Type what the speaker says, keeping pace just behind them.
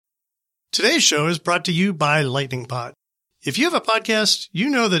Today's show is brought to you by Lightning Pod. If you have a podcast, you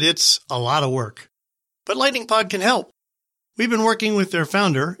know that it's a lot of work. But Lightning Pod can help. We've been working with their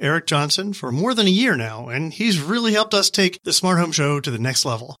founder, Eric Johnson, for more than a year now, and he's really helped us take the Smart Home Show to the next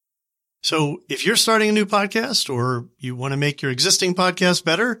level. So if you're starting a new podcast or you want to make your existing podcast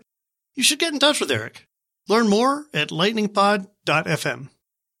better, you should get in touch with Eric. Learn more at lightningpod.fm.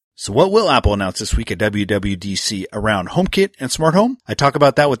 So what will Apple announce this week at WWDC around HomeKit and Smart Home? I talk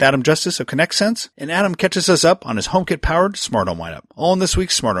about that with Adam Justice of ConnectSense, and Adam catches us up on his HomeKit-powered Smart Home lineup, all in this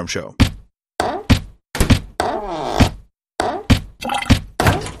week's Smart Home Show.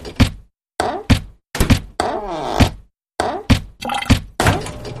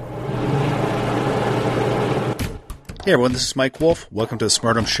 Hey everyone, this is Mike Wolf. Welcome to the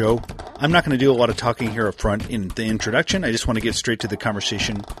Smart Home Show. I'm not going to do a lot of talking here up front in the introduction. I just want to get straight to the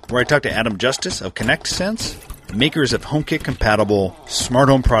conversation where I talk to Adam Justice of ConnectSense, makers of HomeKit-compatible smart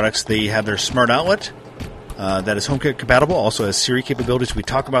home products. They have their smart outlet that is HomeKit-compatible, also has Siri capabilities. We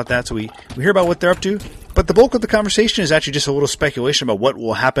talk about that, so we hear about what they're up to. But the bulk of the conversation is actually just a little speculation about what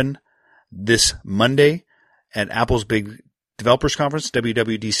will happen this Monday at Apple's big developers conference,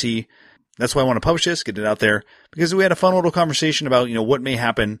 WWDC. That's why I want to publish this, get it out there, because we had a fun little conversation about, what may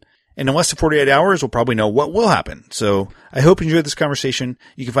happen. And in less than 48 hours, we'll probably know what will happen. So I hope you enjoyed this conversation.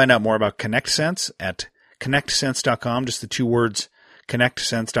 You can find out more about ConnectSense at ConnectSense.com, just the two words,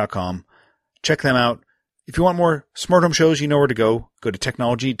 ConnectSense.com. Check them out. If you want more smart home shows, you know where to go. Go to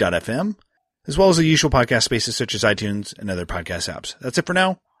technology.fm, as well as the usual podcast spaces such as iTunes and other podcast apps. That's it for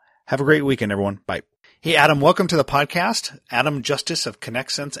now. Have a great weekend, everyone. Bye. Hey, Adam, welcome to the podcast. Adam Justice of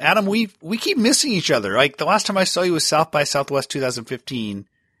ConnectSense. Adam, we keep missing each other. Like, the last time I saw you was South by Southwest 2015.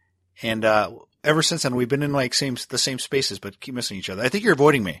 And ever since then, we've been in the same spaces, but keep missing each other. I think you're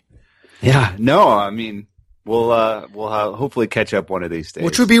avoiding me. Yeah, no, I mean, we'll hopefully catch up one of these days.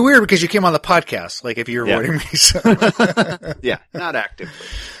 Which would be weird because you came on the podcast, like if you're avoiding me. So. Yeah, not actively.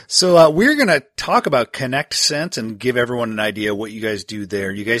 So we're going to talk about ConnectSense and give everyone an idea what you guys do there.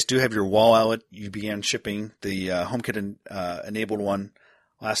 You guys do have your wall outlet. You began shipping the HomeKit enabled one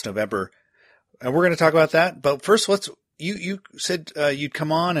last November. And we're going to talk about that. But first, you said you'd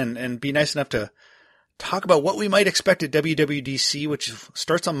come on and be nice enough to talk about what we might expect at WWDC, which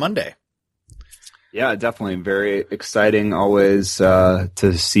starts on Monday. Yeah, definitely. Very exciting always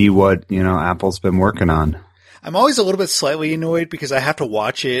to see what, Apple's been working on. I'm always a little bit slightly annoyed because I have to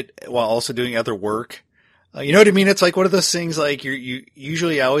watch it while also doing other work. You know what I mean? It's like one of those things like you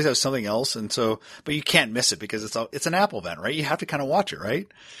usually always have something else. And so, but you can't miss it because it's an Apple event, right? You have to kind of watch it, right?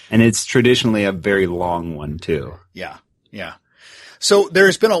 And it's traditionally a very long one too. Yeah. Yeah. So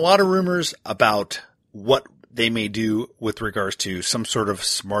there's been a lot of rumors about what they may do with regards to some sort of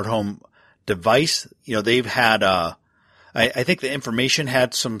smart home device. They've had, I think the information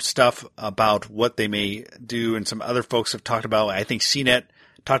had some stuff about what they may do, and some other folks have talked about, I think CNET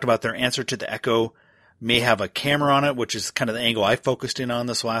talked about their answer to the Echo may have a camera on it, which is kind of the angle I focused in on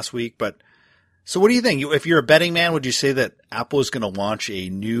this last week. But so what do you think? If you're a betting man, would you say that Apple is going to launch a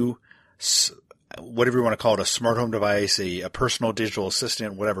new, whatever you want to call it, a smart home device, a personal digital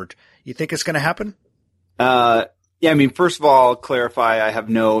assistant, whatever? You think it's going to happen? Yeah, I mean, first of all, clarify, I have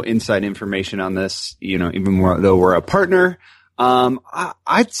no inside information on this, even more though we're a partner.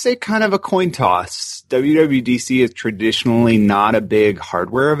 I'd say kind of a coin toss. WWDC is traditionally not a big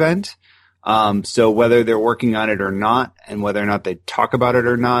hardware event. So whether they're working on it or not, and whether or not they talk about it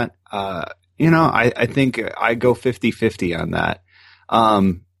or not, I think I go 50-50 on that.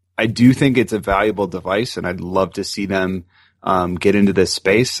 I do think it's a valuable device, and I'd love to see them get into this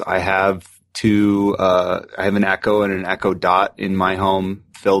space. I have an Echo and an Echo Dot in my home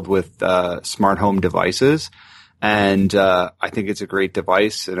filled with smart home devices. And I think it's a great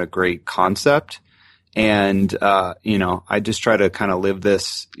device and a great concept. And, I just try to kind of live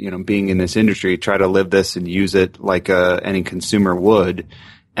this, being in this industry, try to live this and use it like any consumer would.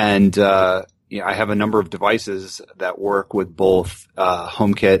 And, I have a number of devices that work with both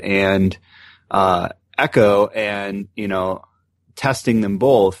HomeKit and Echo, and, testing them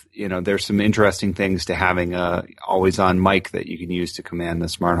both, there's some interesting things to having a always-on mic that you can use to command the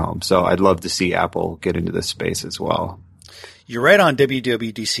smart home. So I'd love to see Apple get into this space as well. You're right on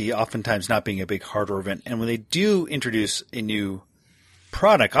WWDC oftentimes not being a big hardware event. And when they do introduce a new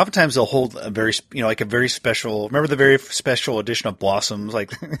product, oftentimes they'll hold a very, like a very special, remember the very special edition of Blossoms,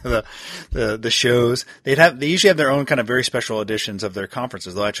 like the shows? They usually have their own kind of very special editions of their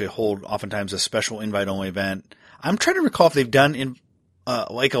conferences. They'll actually hold oftentimes a special invite-only event. I'm trying to recall if they've done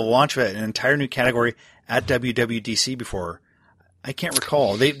like a launch of an entire new category at WWDC before. I can't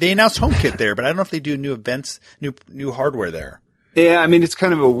recall. They announced HomeKit there, but I don't know if they do new events, new hardware there. Yeah, I mean, it's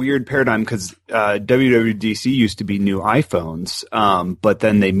kind of a weird paradigm because WWDC used to be new iPhones, but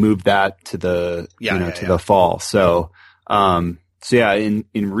then they moved that to the the fall. So, in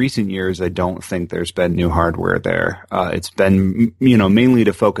recent years, I don't think there's been new hardware there. It's been mainly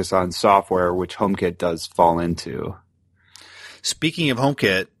to focus on software, which HomeKit does fall into. Speaking of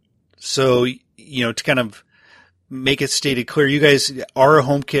HomeKit, so to kind of make it stated clear, you guys are a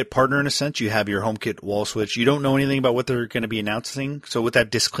HomeKit partner in a sense. You have your HomeKit wall switch. You don't know anything about what they're going to be announcing. So with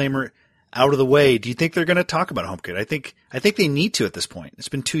that disclaimer out of the way, do you think they're going to talk about HomeKit? I think they need to at this point. It's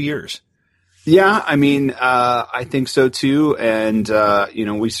been 2 years. Yeah, I mean, I think so too. And, I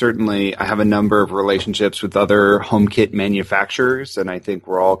have a number of relationships with other HomeKit manufacturers. And I think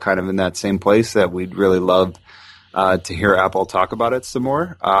we're all kind of in that same place that we'd really love to hear Apple talk about it some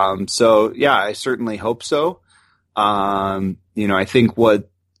more. I certainly hope so. I think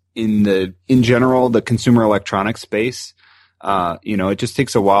in general, the consumer electronics space, it just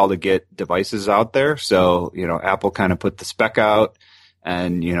takes a while to get devices out there. So, Apple kind of put the spec out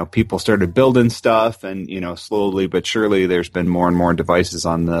and, people started building stuff and, slowly but surely there's been more and more devices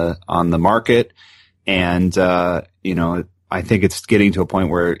on the market. And, I think it's getting to a point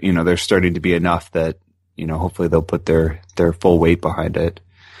where, there's starting to be enough that, hopefully they'll put their full weight behind it.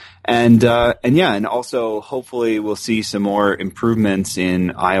 And also hopefully we'll see some more improvements in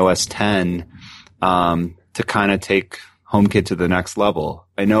iOS 10, to kind of take HomeKit to the next level.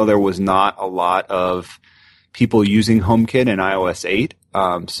 I know there was not a lot of people using HomeKit in iOS 8.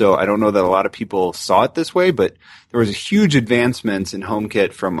 So I don't know that a lot of people saw it this way, but there was a huge advancements in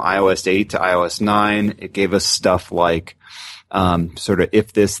HomeKit from iOS 8 to iOS 9. It gave us stuff like, sort of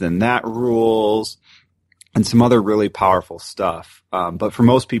if this then that rules, and some other really powerful stuff. But for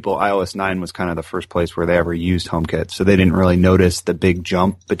most people, iOS 9 was kind of the first place where they ever used HomeKit. So they didn't really notice the big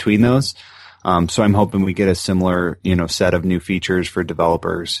jump between those. So I'm hoping we get a similar, set of new features for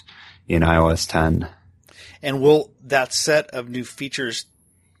developers in iOS 10. And will that set of new features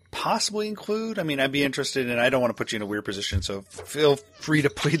possibly include, I'd be interested, and I don't want to put you in a weird position, so feel free to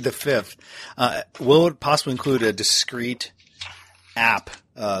plead the fifth. Will it possibly include a discrete app,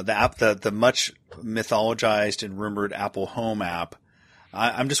 the much mythologized and rumored Apple Home app?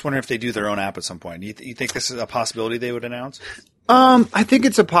 I'm just wondering if they do their own app at some point. You think this is a possibility they would announce? I think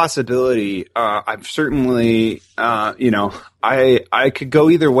it's a possibility. I've certainly, I could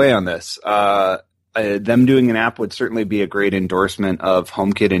go either way on this. Them doing an app would certainly be a great endorsement of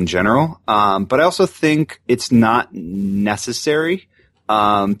HomeKit in general. But I also think it's not necessary.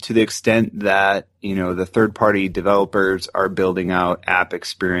 To the extent that, the third-party developers are building out app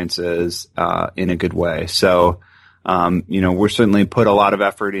experiences in a good way. So, we're certainly put a lot of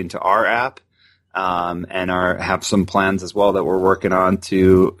effort into our app and have some plans as well that we're working on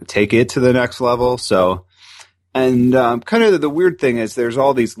to take it to the next level. So, and kind of the weird thing is there's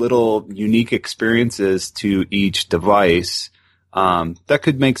all these little unique experiences to each device that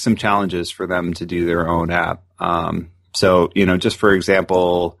could make some challenges for them to do their own app. So, just for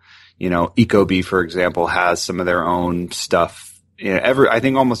example, Ecobee, for example, has some of their own stuff. I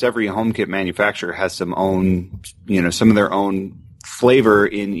think almost every HomeKit manufacturer has some of their own flavor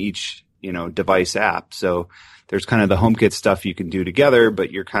in each, device app. So there's kind of the HomeKit stuff you can do together,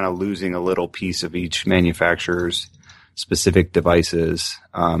 but you're kind of losing a little piece of each manufacturer's specific devices,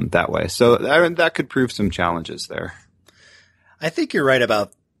 that way. So that could prove some challenges there. I think you're right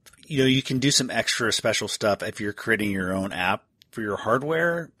about, you can do some extra special stuff if you're creating your own app for your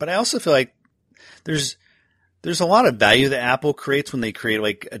hardware, but I also feel like there's a lot of value that Apple creates when they create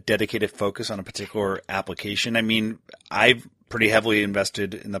like a dedicated focus on a particular application. I've pretty heavily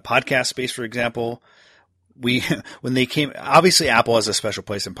invested in the podcast space, for example. Obviously Apple has a special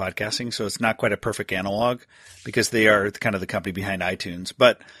place in podcasting, so it's not quite a perfect analog because they are kind of the company behind iTunes.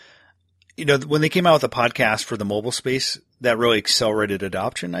 But, when they came out with a podcast for the mobile space, that really accelerated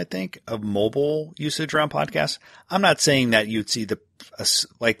adoption, I think, of mobile usage around podcasts. I'm not saying that you'd see the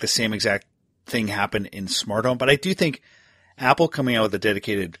same exact thing happen in smart home, but I do think Apple coming out with a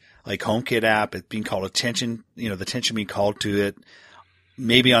dedicated like HomeKit app, it being called attention, the attention being called to it,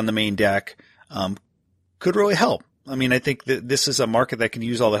 maybe on the main deck, could really help. I think that this is a market that can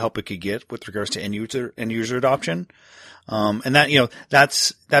use all the help it could get with regards to end user adoption. And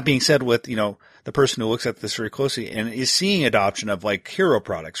that, that being said with, the person who looks at this very closely and is seeing adoption of like hero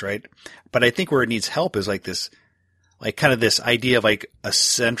products, right? But I think where it needs help is like this, like kind of this idea of like a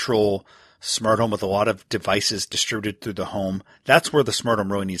central smart home with a lot of devices distributed through the home. That's where the smart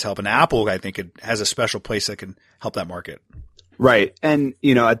home really needs help. And Apple, I think, has a special place that can help that market. Right. And,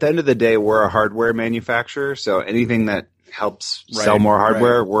 at the end of the day, we're a hardware manufacturer. So anything that helps sell more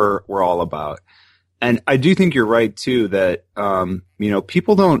hardware, we're all about. And I do think you're right too that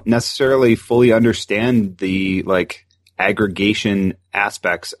people don't necessarily fully understand the like aggregation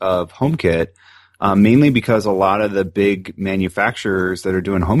aspects of HomeKit, mainly because a lot of the big manufacturers that are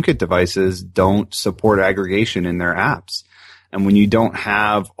doing HomeKit devices don't support aggregation in their apps. And when you don't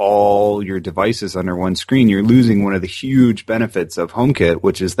have all your devices under one screen, you're losing one of the huge benefits of HomeKit,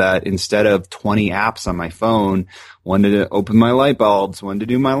 which is that instead of 20 apps on my phone, one to open my light bulbs, one to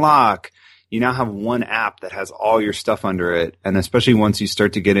do my lock, you now have one app that has all your stuff under it. And especially once you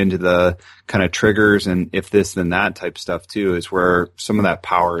start to get into the kind of triggers and if this then that type stuff too, is where some of that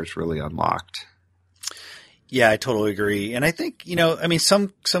power is really unlocked. Yeah, I totally agree. And I think,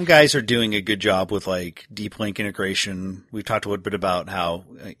 some guys are doing a good job with like deep link integration. We've talked a little bit about how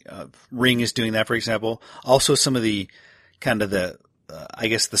Ring is doing that, for example. Also some of the kind of the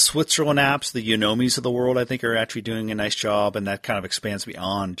Switzerland apps, the Yonomis of the world, I think are actually doing a nice job. And that kind of expands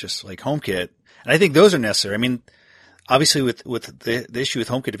beyond just like HomeKit. And I think those are necessary. I mean, obviously with the issue with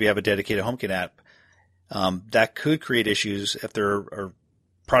HomeKit, if you have a dedicated HomeKit app, that could create issues if there are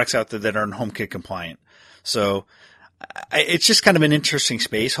products out there that aren't HomeKit compliant. So it's just kind of an interesting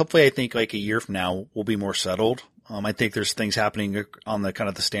space. Hopefully, I think like a year from now we'll be more settled. I think there's things happening on the kind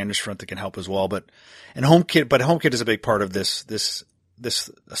of the standards front that can help as well. But HomeKit is a big part of this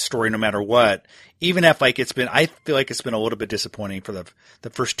story no matter what. Even if I feel like it's been a little bit disappointing for the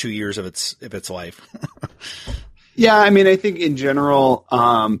first 2 years of its life. Yeah, I mean, I think in general,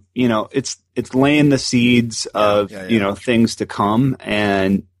 it's laying the seeds of things to come.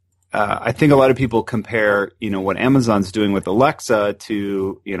 And I think a lot of people compare, what Amazon's doing with Alexa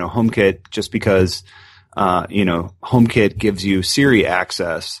to, HomeKit just because, HomeKit gives you Siri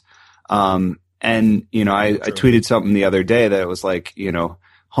access. I tweeted something the other day that was like,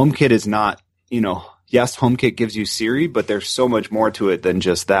 HomeKit is not, yes, HomeKit gives you Siri, but there's so much more to it than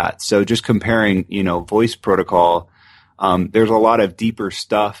just that. So just comparing, voice protocol, there's a lot of deeper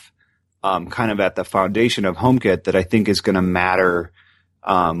stuff, kind of at the foundation of HomeKit that I think is going to matter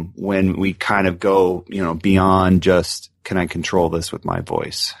when we kind of go, beyond just, can I control this with my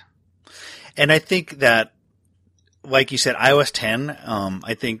voice? And I think that, like you said, iOS 10,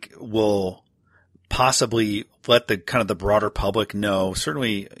 I think will possibly let the broader public know,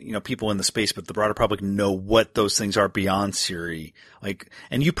 certainly, people in the space, but the broader public know what those things are beyond Siri.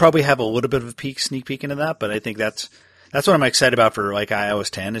 And you probably have a little bit of a sneak peek into that, but I think that's what I'm excited about for like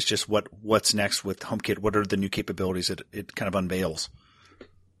iOS 10 is just what's next with HomeKit. What are the new capabilities that it kind of unveils?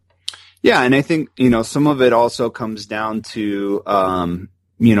 Yeah, and I think, some of it also comes down to,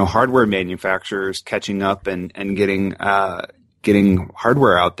 hardware manufacturers catching up and getting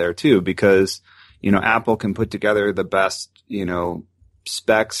hardware out there too, because, Apple can put together the best,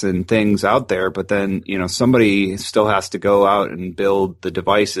 specs and things out there, but then, somebody still has to go out and build the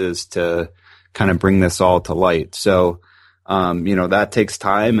devices to kind of bring this all to light. So, that takes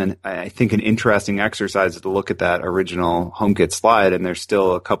time. And I think an interesting exercise is to look at that original HomeKit slide, and there's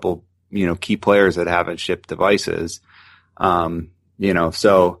still a couple key players that haven't shipped devices.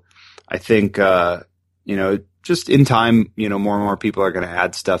 So I think, just in time, more and more people are going to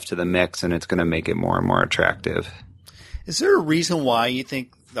add stuff to the mix, and it's going to make it more and more attractive. Is there a reason why you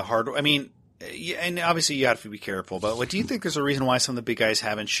think the hardware, and obviously you have to be careful, but do you think there's a reason why some of the big guys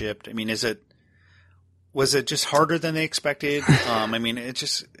haven't shipped? I mean, was it just harder than they expected? It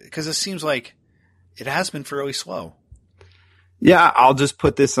just, because it seems like it has been fairly slow. Yeah, I'll just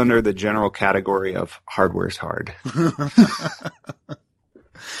put this under the general category of hardware's hard.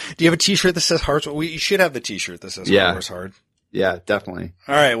 Do you have a t-shirt that says hardware? You should have the t-shirt that says hardware's hard. Yeah, definitely.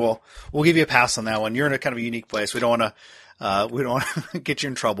 All right. Well, we'll give you a pass on that one. You're in a kind of a unique place. We don't want to get you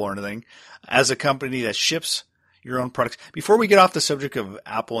in trouble or anything. As a company that ships your own products. Before we get off the subject of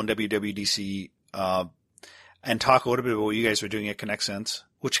Apple and WWDC, and talk a little bit about what you guys are doing at ConnectSense,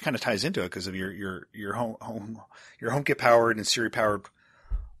 which kind of ties into it because of your HomeKit powered and Siri powered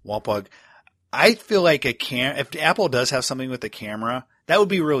wall plug. I feel like if Apple does have something with the camera, that would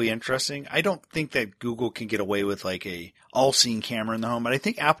be really interesting. I don't think that Google can get away with like a all-seeing camera in the home, but I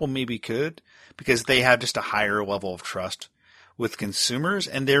think Apple maybe could because they have just a higher level of trust with consumers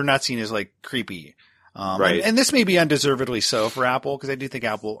and they're not seen as like creepy. Right. And this may be undeservedly so for Apple because I do think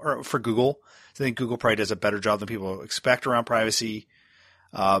or for Google, I think Google probably does a better job than people expect around privacy.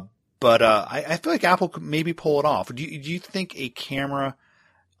 But I feel like Apple could maybe pull it off. Do you think a camera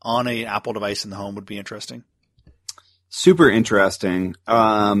on an Apple device in the home would be interesting? Super interesting.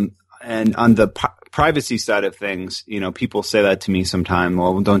 And on the privacy side of things, people say that to me sometime.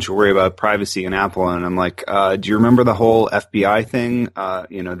 Well, don't you worry about privacy in Apple? And I'm like, do you remember the whole FBI thing?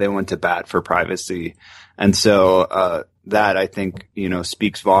 They went to bat for privacy. And so, that I think,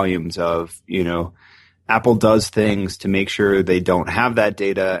 speaks volumes of, Apple does things to make sure they don't have that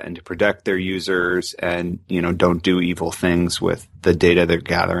data and to protect their users and, don't do evil things with the data they're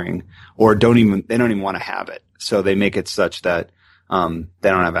gathering, or they don't even want to have it. So they make it such that they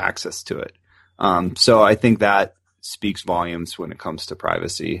don't have access to it. So I think that speaks volumes when it comes to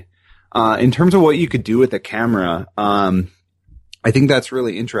privacy. In terms of what you could do with a camera, I think that's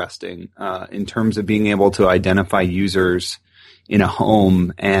really interesting in terms of being able to identify users in a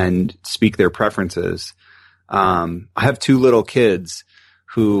home and speak their preferences. I have 2 little kids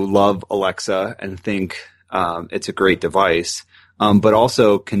who love Alexa and think it's a great device, but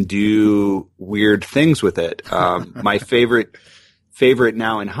also can do weird things with it. My favorite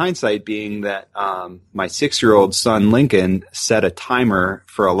now in hindsight being that my 6-year-old son Lincoln set a timer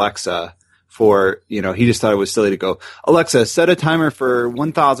for Alexa for, he just thought it was silly to go, Alexa, set a timer for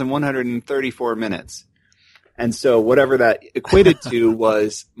 1,134 minutes. And so whatever that equated to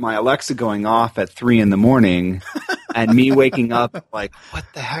was my Alexa going off at 3 a.m. and me waking up like, what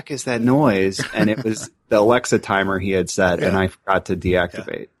the heck is that noise? And it was the Alexa timer he had set, and I forgot to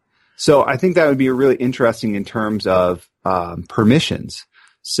deactivate. Yeah. So I think that would be really interesting in terms of permissions.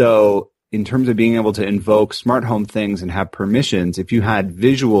 So in terms of being able to invoke smart home things and have permissions, if you had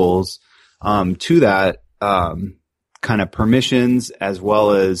visuals to that kind of permissions as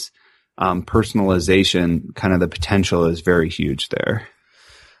well as personalization, kind of the potential is very huge there.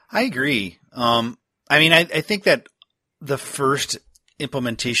 I agree. I think that the first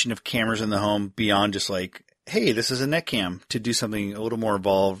implementation of cameras in the home beyond just like, hey, this is a net cam, to do something a little more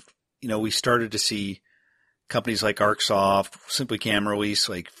involved, we started to see companies like ArcSoft, Simply Cam release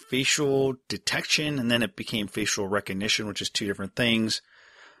like facial detection, and then it became facial recognition, which is 2 different things.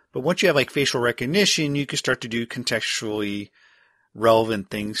 But once you have like facial recognition, you can start to do contextually relevant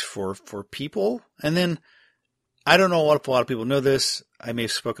things for people. And then I don't know if a lot of people know this. I may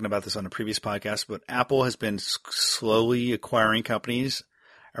have spoken about this on a previous podcast, but Apple has been slowly acquiring companies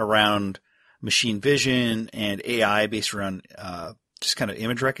around machine vision and AI based around just kind of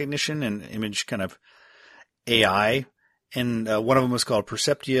image recognition and image kind of AI. And one of them was called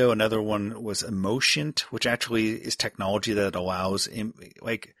Perceptio. Another one was Emotion, which actually is technology that allows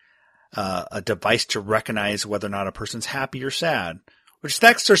a device to recognize whether or not a person's happy or sad, which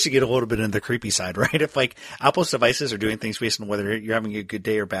that starts to get a little bit into the creepy side, right? If like Apple's devices are doing things based on whether you're having a good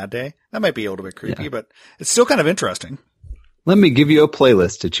day or bad day, that might be a little bit creepy, but it's still kind of interesting. Let me give you a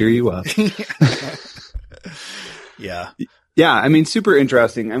playlist to cheer you up. Yeah. Yeah, I mean, super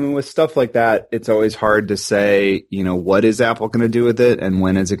interesting. I mean, with stuff like that, it's always hard to say, what is Apple going to do with it and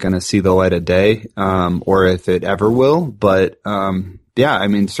when is it going to see the light of day, or if it ever will. But, yeah, I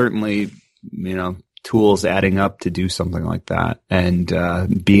mean, certainly, tools adding up to do something like that. And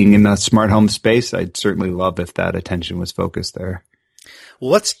being in the smart home space, I'd certainly love if that attention was focused there.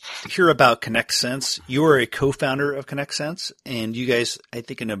 Well, let's hear about ConnectSense. You are a co-founder of ConnectSense, and you guys, I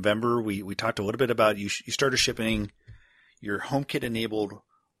think in November, we talked a little bit about you started shipping your HomeKit-enabled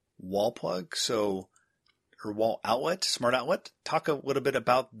wall plug, or wall outlet, smart outlet. Talk a little bit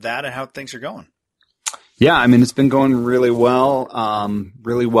about that and how things are going. Yeah, I mean, it's been going really well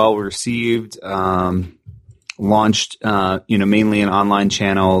received. Launched, mainly in online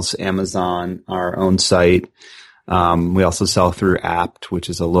channels, Amazon, our own site. We also sell through Apt, which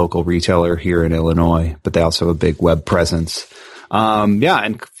is a local retailer here in Illinois, but they also have a big web presence.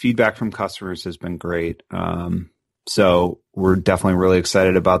 And feedback from customers has been great. So we're definitely really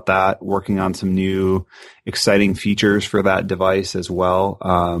excited about that, working on some new exciting features for that device as well,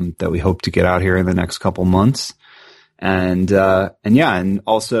 that we hope to get out here in the next couple months. And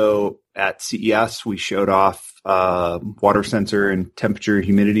also at CES, we showed off water sensor and temperature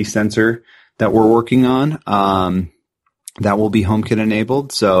humidity sensor that we're working on. That will be HomeKit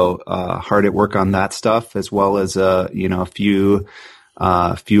enabled. So, hard at work on that stuff, as well as, a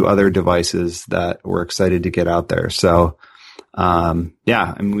few other devices that we're excited to get out there. So,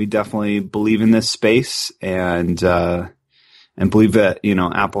 we definitely believe in this space and believe that,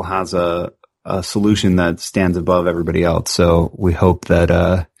 Apple has a solution that stands above everybody else. So we hope that,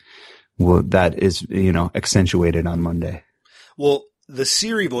 that is, accentuated on Monday. Well, the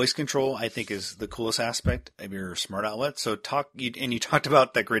Siri voice control, I think, is the coolest aspect of your smart outlet. So you talked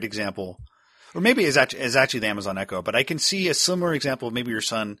about that great example, or maybe it's actually the Amazon Echo, but I can see a similar example of maybe your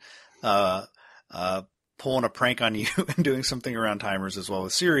son, pulling a prank on you and doing something around timers as well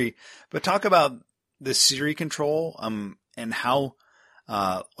with Siri. But talk about the Siri control, and how,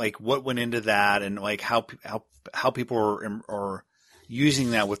 what went into that, and like how people are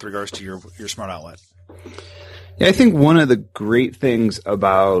using that with regards to your smart outlet. Yeah, I think one of the great things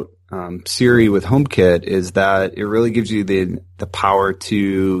about Siri with HomeKit is that it really gives you the power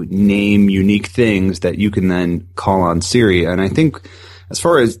to name unique things that you can then call on Siri. And I think, as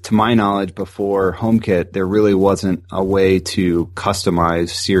far as to my knowledge, before HomeKit, there really wasn't a way to customize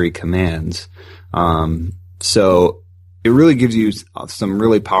Siri commands. So it really gives you some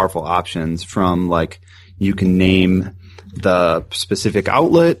really powerful options from, like, you can name the specific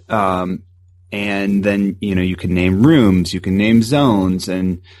outlet, and then, you can name rooms, you can name zones,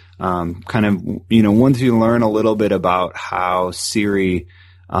 and kind of, once you learn a little bit about how Siri,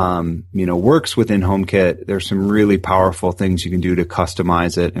 works within HomeKit, there's some really powerful things you can do to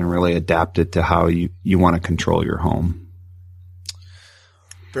customize it and really adapt it to how you want to control your home.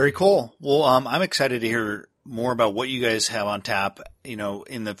 Very cool. Well, I'm excited to hear more about what you guys have on tap, in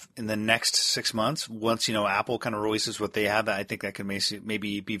the next 6 months. Once, Apple kind of releases what they have, I think that could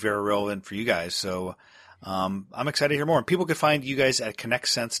maybe be very relevant for you guys. So, I'm excited to hear more. People can find you guys at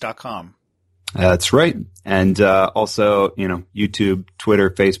ConnectSense.com. That's right. And also, YouTube,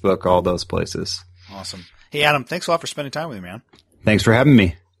 Twitter, Facebook, all those places. Awesome. Hey, Adam, thanks a lot for spending time with me, man. Thanks for having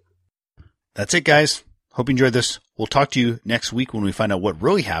me. That's it, guys. Hope you enjoyed this. We'll talk to you next week when we find out what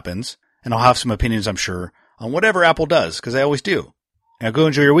really happens, and I'll have some opinions, I'm sure, on whatever Apple does, because I always do. Now go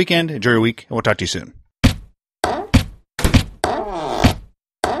enjoy your weekend, enjoy your week, and we'll talk to you soon.